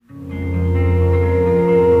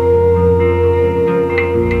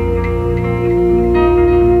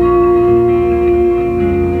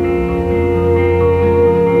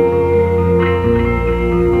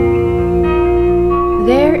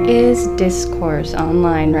discourse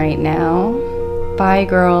online right now by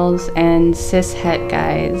girls and cis-het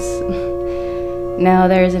guys. Now,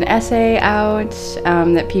 there's an essay out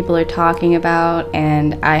that people are talking about,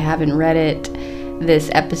 and I haven't read it.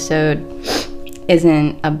 This episode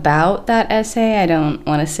isn't about that essay. I don't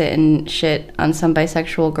want to sit and shit on some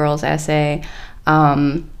bisexual girl's essay.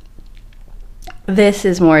 This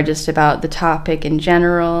is more just about the topic in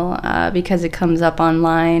general, because it comes up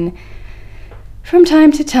online from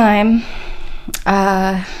time to time.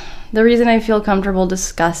 The reason I feel comfortable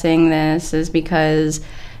discussing this is because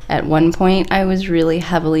at one point I was really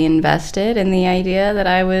heavily invested in the idea that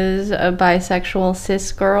I was a bisexual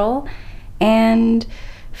cis girl, and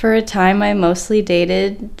for a time I mostly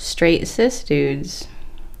dated straight cis dudes.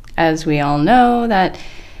 As we all know, that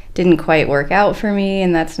didn't quite work out for me,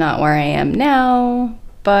 and that's not where I am now,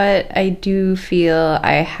 but I do feel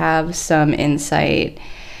I have some insight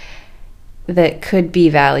that could be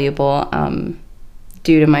valuable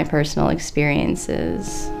due to my personal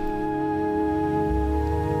experiences.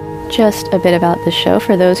 Just a bit about the show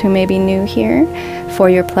for those who may be new here. For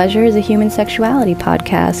Your Pleasure is a human sexuality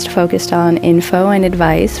podcast focused on info and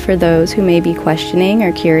advice for those who may be questioning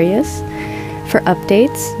or curious. For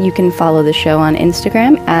updates, you can follow the show on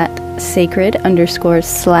Instagram at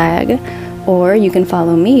sacred_slag, or you can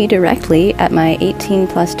follow me directly at my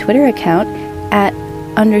 18+ Twitter account at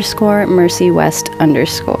 _mercywest_.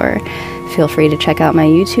 Feel free to check out my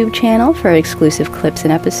YouTube channel for exclusive clips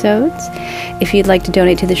and episodes. If you'd like to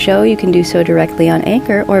donate to the show, you can do so directly on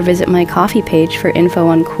Anchor or visit my Ko-fi page for info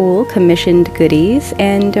on cool, commissioned goodies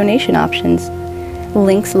and donation options.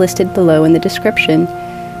 Links listed below in the description.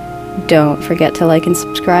 Don't forget to like and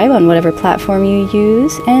subscribe on whatever platform you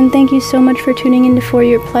use, and thank you so much for tuning in to For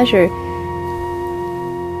Your Pleasure.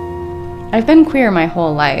 I've been queer my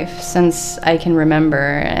whole life, since I can remember,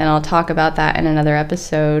 and I'll talk about that in another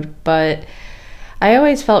episode, but I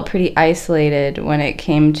always felt pretty isolated when it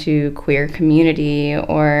came to queer community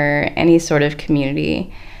or any sort of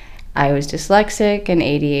community. I was dyslexic and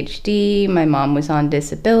ADHD, my mom was on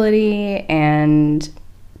disability, and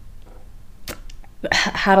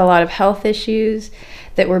had a lot of health issues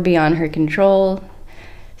that were beyond her control.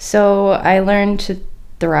 So I learned to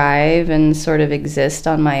thrive and sort of exist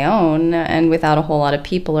on my own and without a whole lot of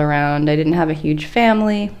people around. I didn't have a huge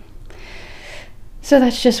family. So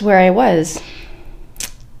that's just where I was.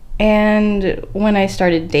 And when I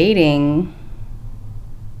started dating,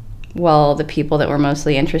 well, the people that were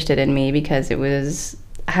mostly interested in me, because it was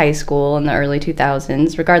high school in the early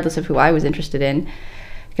 2000s, regardless of who I was interested in,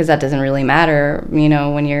 because that doesn't really matter, you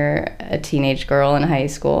know, when you're a teenage girl in high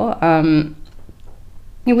school.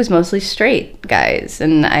 It was mostly straight guys,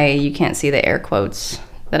 and you can't see the air quotes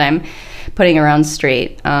that I'm putting around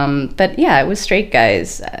straight. But yeah, it was straight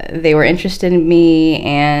guys. They were interested in me,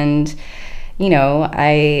 and, you know,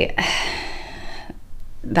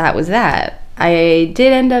 that was that. I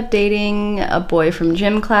did end up dating a boy from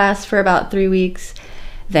gym class for about 3 weeks.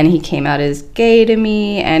 Then he came out as gay to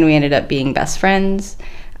me, and we ended up being best friends.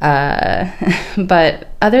 But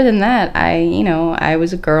other than that, I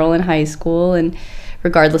was a girl in high school, and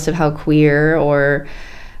regardless of how queer or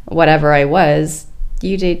whatever I was,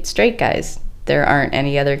 you date straight guys. There aren't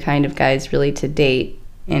any other kind of guys really to date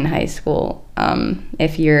in high school,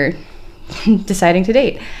 if you're deciding to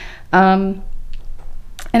date. And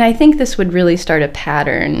I think this would really start a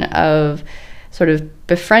pattern of sort of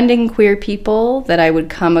befriending queer people that I would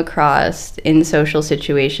come across in social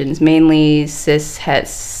situations, mainly cis-het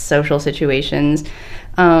social situations,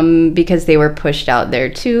 because they were pushed out there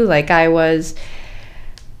too, like I was.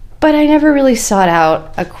 But I never really sought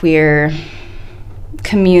out a queer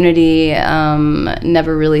community,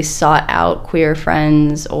 never really sought out queer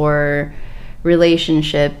friends or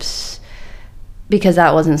relationships, because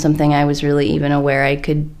that wasn't something I was really even aware I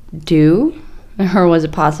could do or was a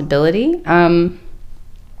possibility.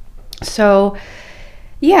 So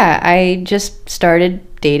yeah, I just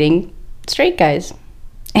started dating straight guys.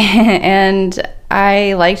 And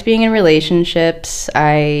I liked being in relationships.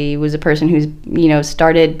 I was a person who's,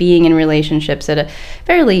 started being in relationships at a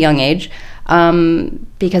fairly young age,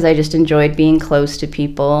 because I just enjoyed being close to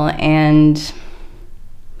people. And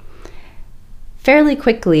fairly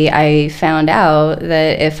quickly, I found out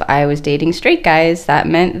that if I was dating straight guys, that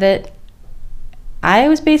meant that I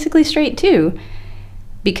was basically straight too,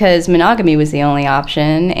 because monogamy was the only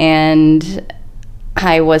option, and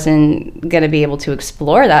I wasn't going to be able to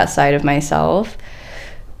explore that side of myself.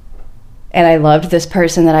 And I loved this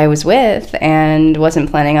person that I was with and wasn't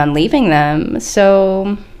planning on leaving them.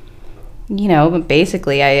 So,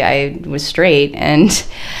 basically I was straight, and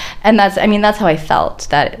that's how I felt.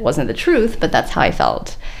 That wasn't the truth, but that's how I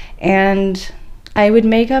felt. And I would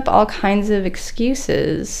make up all kinds of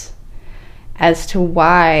excuses as to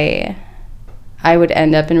why I would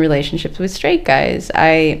end up in relationships with straight guys.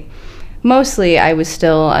 Mostly I was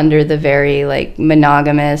still under the very like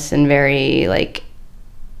monogamous and very like,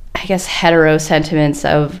 I guess, hetero sentiments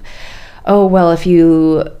of, oh, well, if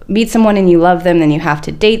you meet someone and you love them, then you have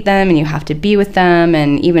to date them and you have to be with them.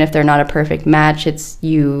 And even if they're not a perfect match, it's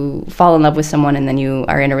you fall in love with someone and then you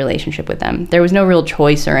are in a relationship with them. There was no real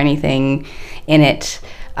choice or anything in it.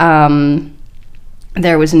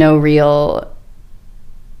 There was no real,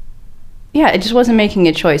 it just wasn't making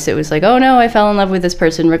a choice. It was like, oh no, I fell in love with this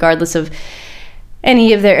person regardless of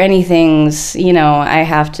any of their anythings,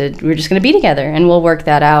 we're just going to be together and we'll work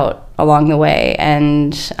that out along the way.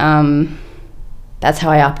 And that's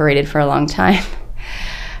how I operated for a long time.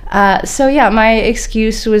 My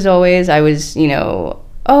excuse was always,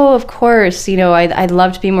 oh, of course, I'd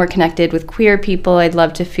love to be more connected with queer people. I'd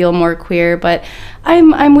love to feel more queer, but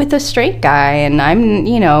I'm with a straight guy, and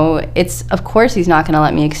it's, of course, he's not going to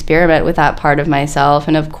let me experiment with that part of myself.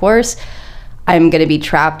 And of course, I'm going to be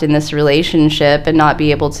trapped in this relationship and not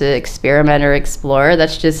be able to experiment or explore.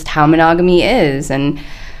 That's just how monogamy is. And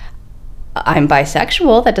I'm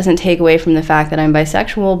bisexual. That doesn't take away from the fact that I'm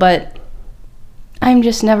bisexual, but I'm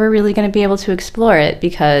just never really going to be able to explore it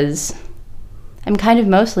because I'm kind of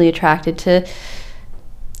mostly attracted to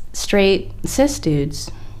straight cis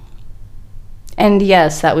dudes. And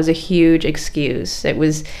yes, that was a huge excuse. It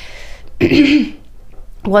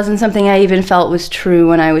wasn't something I even felt was true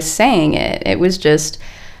when I was saying it. It was just,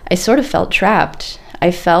 I sort of felt trapped.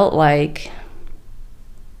 I felt like,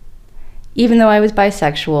 even though I was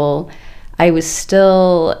bisexual, I was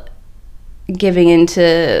still giving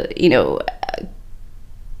into,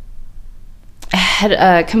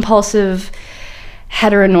 compulsive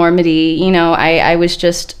heteronormity. I was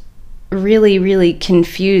just really, really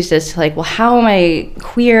confused as to like, well, how am I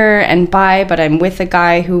queer and bi, but I'm with a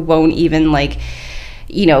guy who won't even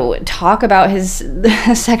talk about his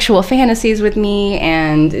sexual fantasies with me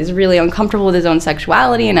and is really uncomfortable with his own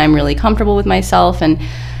sexuality, and I'm really comfortable with myself. And,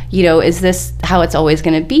 is this how it's always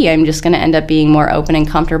going to be? I'm just going to end up being more open and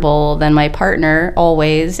comfortable than my partner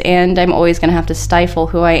always, and I'm always going to have to stifle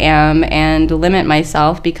who I am and limit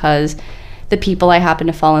myself because the people I happen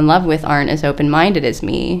to fall in love with aren't as open-minded as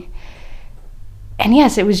me. And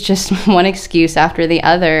yes, it was just one excuse after the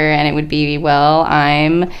other, and it would be, well,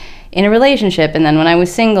 I'm in a relationship, and then when I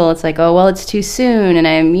was single, it's like, oh, well, it's too soon, and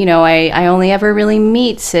I only ever really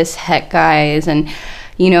meet cis het guys, and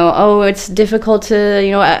oh, it's difficult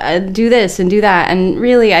to do this and do that. And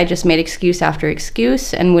really, I just made excuse after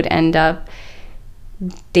excuse and would end up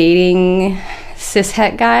dating cis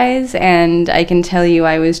het guys. And I can tell you,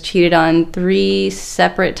 I was cheated on 3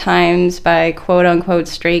 separate times by quote unquote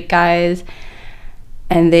straight guys,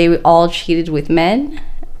 and they all cheated with men.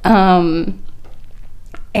 And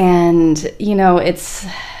I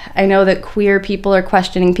know that queer people or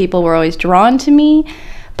questioning people were always drawn to me,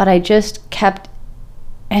 but I just kept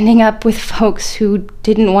ending up with folks who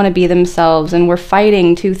didn't want to be themselves and were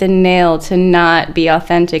fighting tooth and nail to not be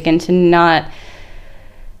authentic and to not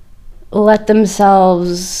let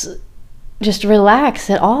themselves just relax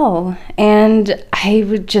at all. And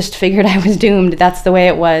I just figured I was doomed. That's the way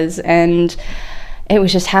it was. And it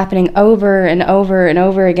was just happening over and over and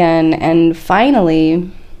over again. And finally,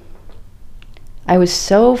 I was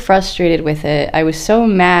so frustrated with it. I was so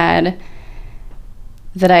mad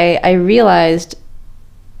that I realized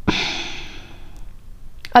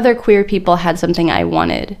other queer people had something I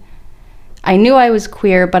wanted. I knew I was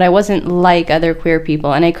queer, but I wasn't like other queer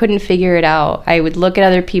people, and I couldn't figure it out. I would look at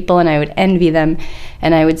other people and I would envy them,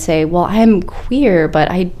 and I would say, well, I'm queer, but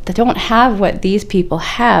I don't have what these people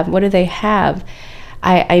have. What do they have?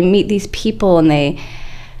 I meet these people and they,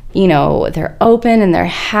 they're open and they're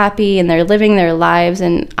happy and they're living their lives,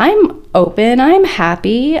 and I'm open, I'm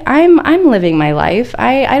happy, I'm living my life.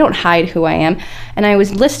 I don't hide who I am. And I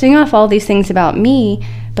was listing off all these things about me,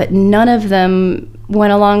 but none of them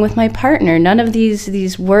went along with my partner. None of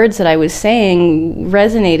these words that I was saying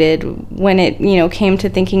resonated when it, came to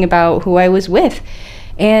thinking about who I was with.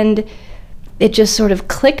 And it just sort of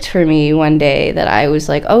clicked for me one day that I was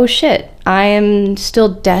like, oh shit, I am still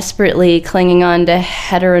desperately clinging on to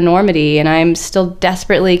heteronormity, and I'm still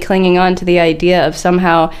desperately clinging on to the idea of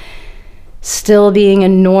somehow still being a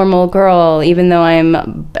normal girl, even though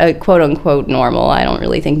I'm a quote-unquote normal. I don't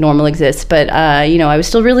really think normal exists, but, I was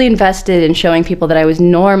still really invested in showing people that I was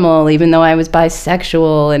normal, even though I was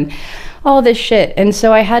bisexual and all this shit. And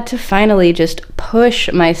so I had to finally just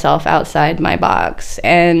push myself outside my box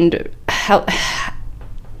and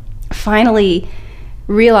finally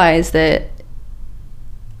realize that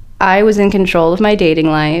I was in control of my dating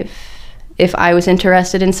life, if I was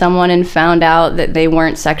interested in someone and found out that they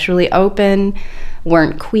weren't sexually open,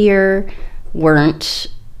 weren't queer, weren't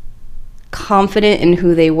confident in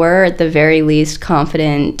who they were, at the very least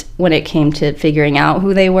confident when it came to figuring out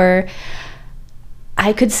who they were,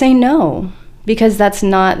 I could say no, because that's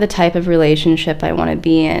not the type of relationship I want to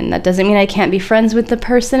be in. That doesn't mean I can't be friends with the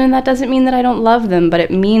person, and that doesn't mean that I don't love them, but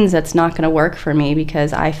it means that's not going to work for me,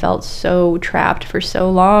 because I felt so trapped for so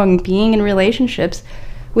long being in relationships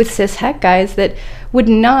with cis het guys that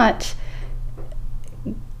wouldn't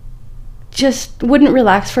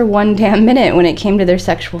relax for one damn minute when it came to their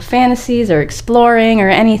sexual fantasies or exploring or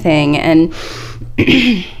anything. And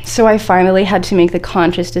so I finally had to make the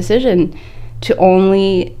conscious decision to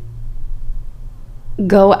only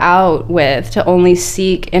go out with, to only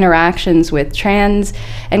seek interactions with trans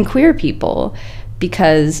and queer people,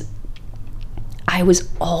 because I was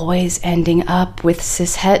always ending up with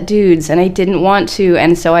cis het dudes and I didn't want to.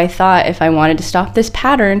 And so I thought if I wanted to stop this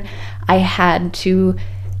pattern, I had to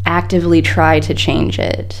actively try to change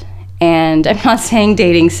it. And I'm not saying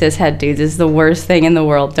dating cis het dudes is the worst thing in the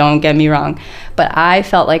world, don't get me wrong, but I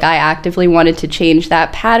felt like I actively wanted to change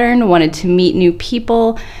that pattern, wanted to meet new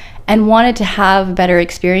people, and wanted to have better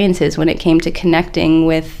experiences when it came to connecting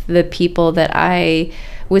with the people that I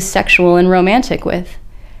was sexual and romantic with.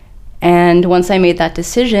 And once I made that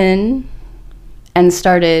decision and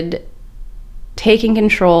started taking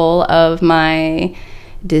control of my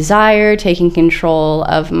desire, taking control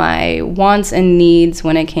of my wants and needs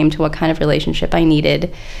when it came to what kind of relationship I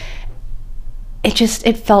needed,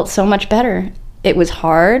 it felt so much better. It was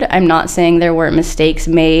hard. I'm not saying there weren't mistakes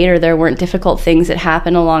made or there weren't difficult things that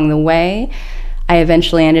happened along the way. I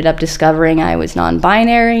eventually ended up discovering I was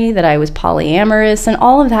non-binary, that I was polyamorous, and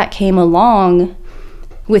all of that came along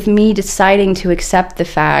with me deciding to accept the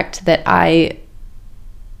fact that I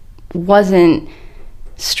wasn't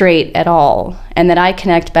straight at all, and that I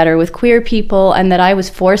connect better with queer people, and that I was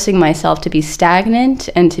forcing myself to be stagnant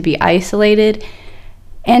and to be isolated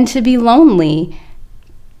and to be lonely,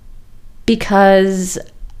 because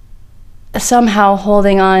somehow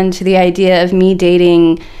holding on to the idea of me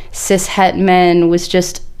dating cis het men was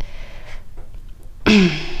just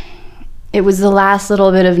it was the last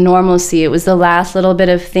little bit of normalcy. It was the last little bit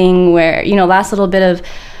of thing where, last little bit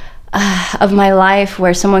of my life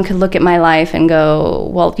where someone could look at my life and go,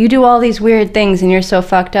 well, you do all these weird things and you're so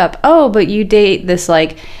fucked up. Oh, but you date this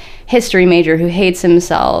history major who hates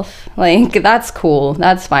himself. That's cool.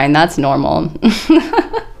 That's fine. That's normal.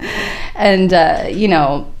 And,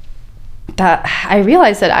 that I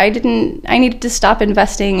realized that I needed to stop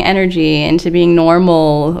investing energy into being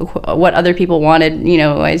normal, what other people wanted,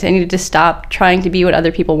 I needed to stop trying to be what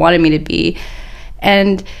other people wanted me to be.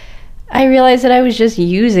 And I realized that I was just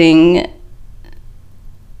using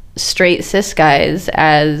straight cis guys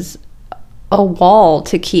as a wall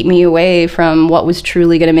to keep me away from what was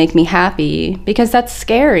truly going to make me happy, because that's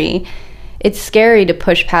scary. It's scary to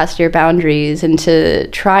push past your boundaries and to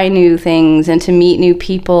try new things and to meet new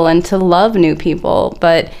people and to love new people,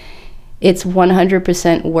 but it's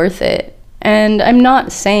 100% worth it. And I'm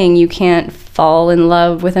not saying you can't fall in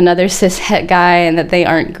love with another cis het guy and that they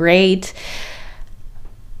aren't great.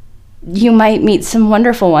 You might meet some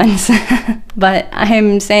wonderful ones, but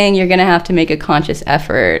I'm saying you're going to have to make a conscious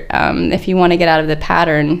effort if you want to get out of the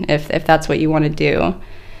pattern, if that's what you want to do.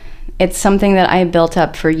 It's something that I built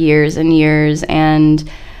up for years and years and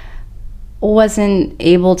wasn't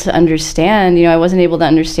able to understand. I wasn't able to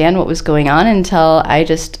understand what was going on until I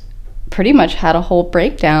just pretty much had a whole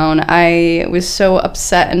breakdown. I was so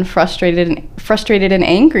upset and frustrated and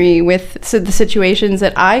angry with the situations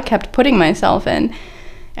that I kept putting myself in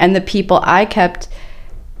and the people I kept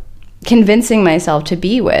convincing myself to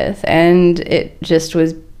be with. And it just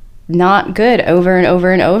was not good over and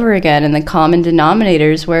over and over again. And the common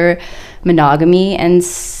denominators were monogamy and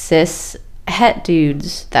cis het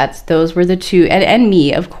dudes. Those were the two, and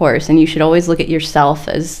me, of course. And you should always look at yourself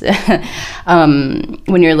as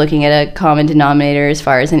when you're looking at a common denominator as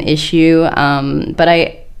far as an issue. But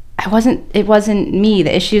it wasn't me.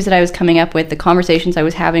 The issues that I was coming up with, the conversations I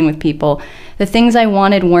was having with people, the things I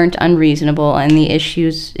wanted weren't unreasonable, and the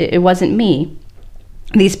issues, it wasn't me.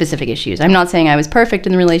 These specific issues. I'm not saying I was perfect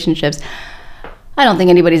in the relationships. I don't think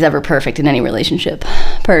anybody's ever perfect in any relationship,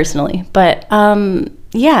 personally. But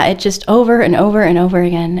it just over and over and over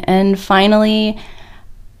again. And finally,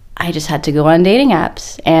 I just had to go on dating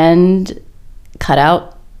apps and cut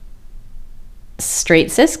out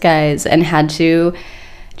straight cis guys and had to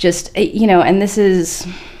just, and this is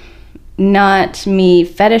not me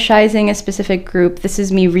fetishizing a specific group. This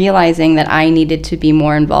is me realizing that I needed to be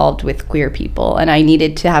more involved with queer people, and I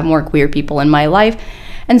needed to have more queer people in my life.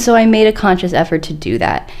 And so I made a conscious effort to do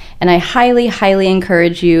that. And I highly, highly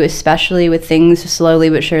encourage you, especially with things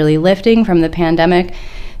slowly but surely lifting from the pandemic,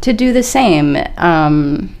 to do the same,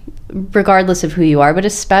 regardless of who you are, but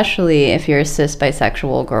especially if you're a cis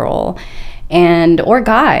bisexual girl or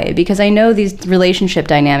guy, because I know these relationship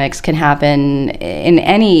dynamics can happen in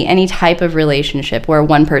any type of relationship where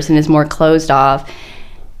one person is more closed off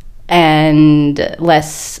and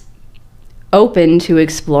less open to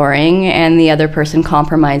exploring, and the other person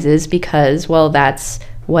compromises because, well, that's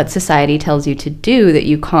what society tells you to do, that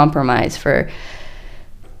you compromise for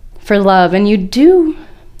love. And you do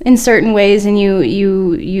in certain ways, and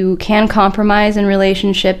you can compromise in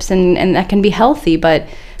relationships, and that can be healthy, but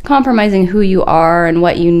compromising who you are and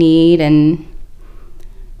what you need and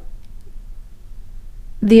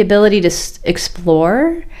the ability to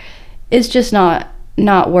explore is just not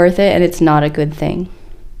worth it, and it's not a good thing.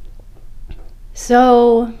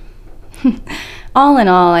 So all in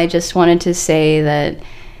all, I just wanted to say that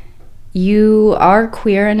you are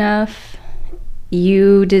queer enough.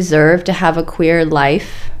 You deserve to have a queer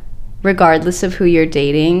life, regardless of who you're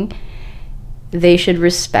dating. They should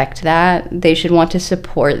respect that. They should want to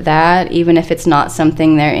support that, even if it's not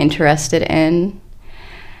something they're interested in.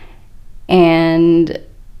 And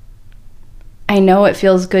I know it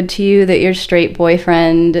feels good to you that your straight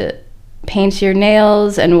boyfriend paints your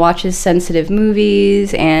nails and watches sensitive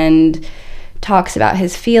movies and talks about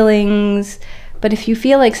his feelings. But if you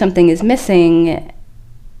feel like something is missing,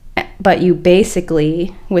 but you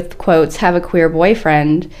basically, with quotes, have a queer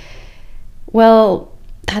boyfriend, well,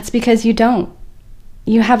 that's because you don't.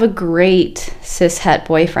 You have a great cis-het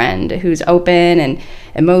boyfriend who's open and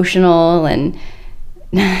emotional and,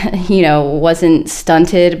 you know, wasn't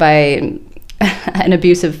stunted by an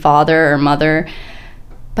abusive father or mother,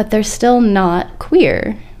 but they're still not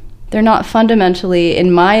queer. They're not fundamentally,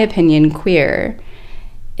 in my opinion, queer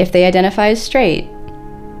if they identify as straight.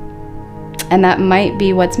 And that might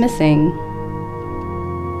be what's missing.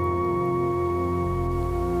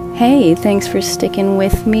 Hey, thanks for sticking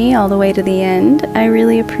with me all the way to the end. I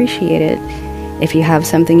really appreciate it. If you have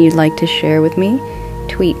something you'd like to share with me,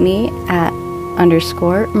 tweet me at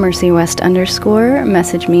 _MercyWest_,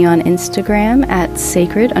 message me on Instagram at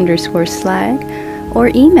sacred_slag,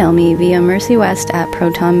 or email me via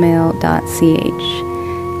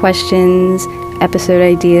mercywest@protonmail.ch. Questions, episode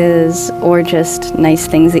ideas, or just nice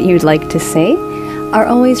things that you'd like to say are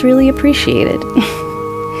always really appreciated.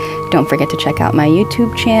 Don't forget to check out my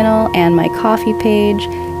YouTube channel and my Ko-fi page.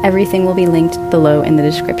 Everything will be linked below in the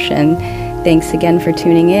description. Thanks again for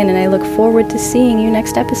tuning in, and I look forward to seeing you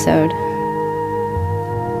next episode.